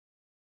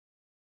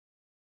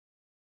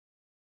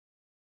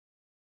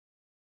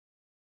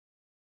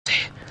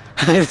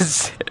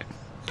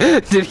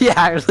Did he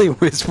actually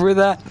whisper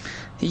that?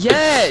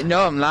 Yeah,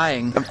 no, I'm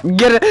lying.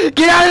 Get it!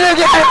 Get out of there!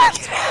 Get out!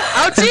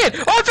 I don't see it!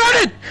 Oh,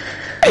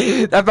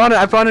 I found it!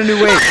 I found a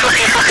new way.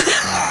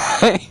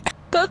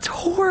 That's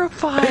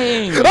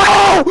horrifying!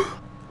 Oh!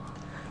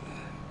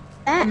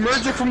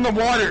 Emerging from the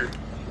water.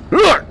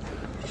 Look!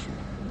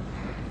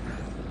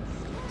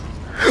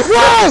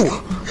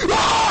 Whoa!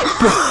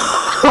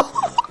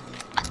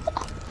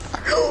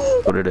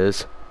 What it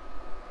is?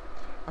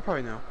 I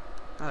probably know.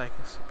 I like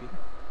this.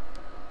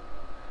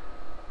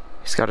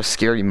 He's got a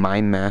scary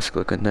mime mask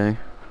looking thing.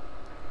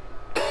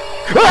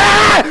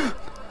 Ah!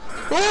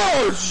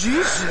 Oh,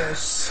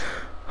 Jesus!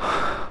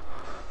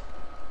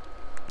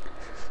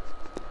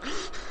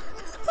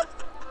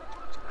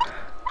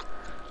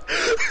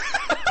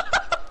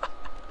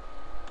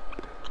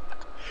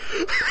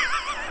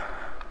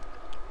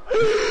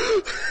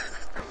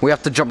 We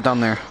have to jump down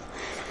there.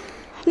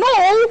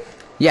 No!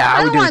 Yeah,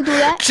 I we don't want to do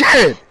that.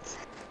 Shit!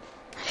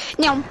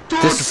 No.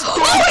 This is.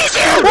 Oh, he's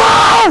here!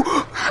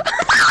 Whoa!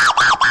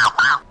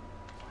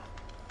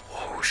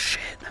 Oh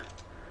shit!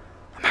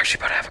 I'm actually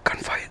about to have a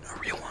gunfight, a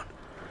real one.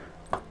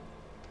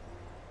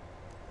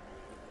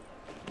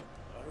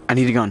 I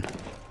need a gun.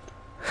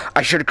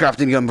 I should have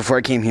crafted a gun before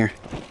I came here.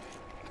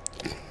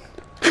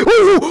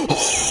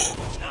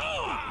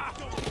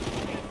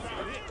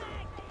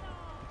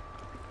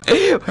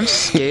 I'm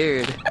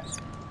scared.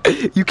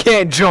 You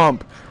can't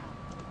jump.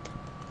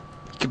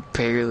 You can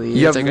barely.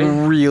 You have It's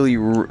like really.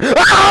 Ow!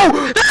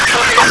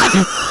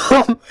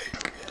 Oh my God.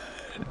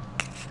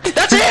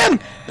 That's him!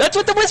 That's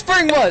what the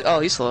whispering was! Oh,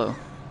 he's slow.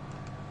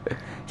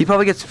 He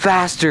probably gets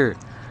faster.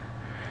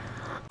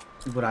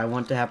 What I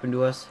want to happen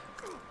to us?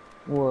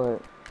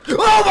 What?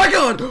 Oh my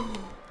God!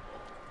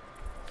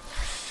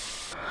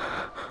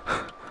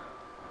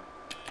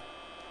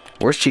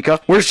 Where's Chica?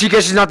 Where's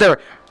Chica? She's not there.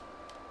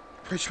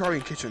 She's probably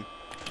in the kitchen.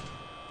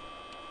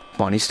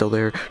 Bonnie's still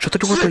there. Shut the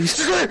door, please.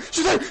 She's there!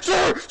 She's there! She's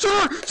there! She's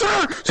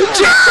there!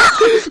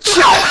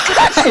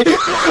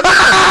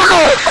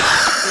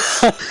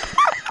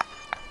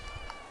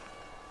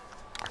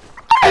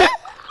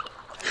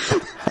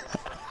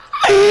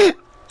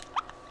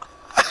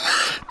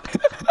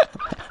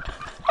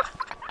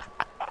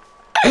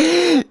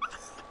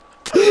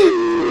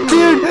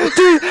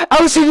 Dude, I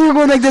was sitting here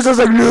going like this. I was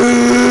like,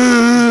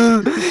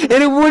 no, and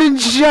it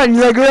wouldn't shut. And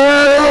you're like,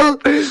 no.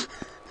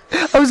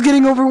 I was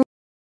getting over.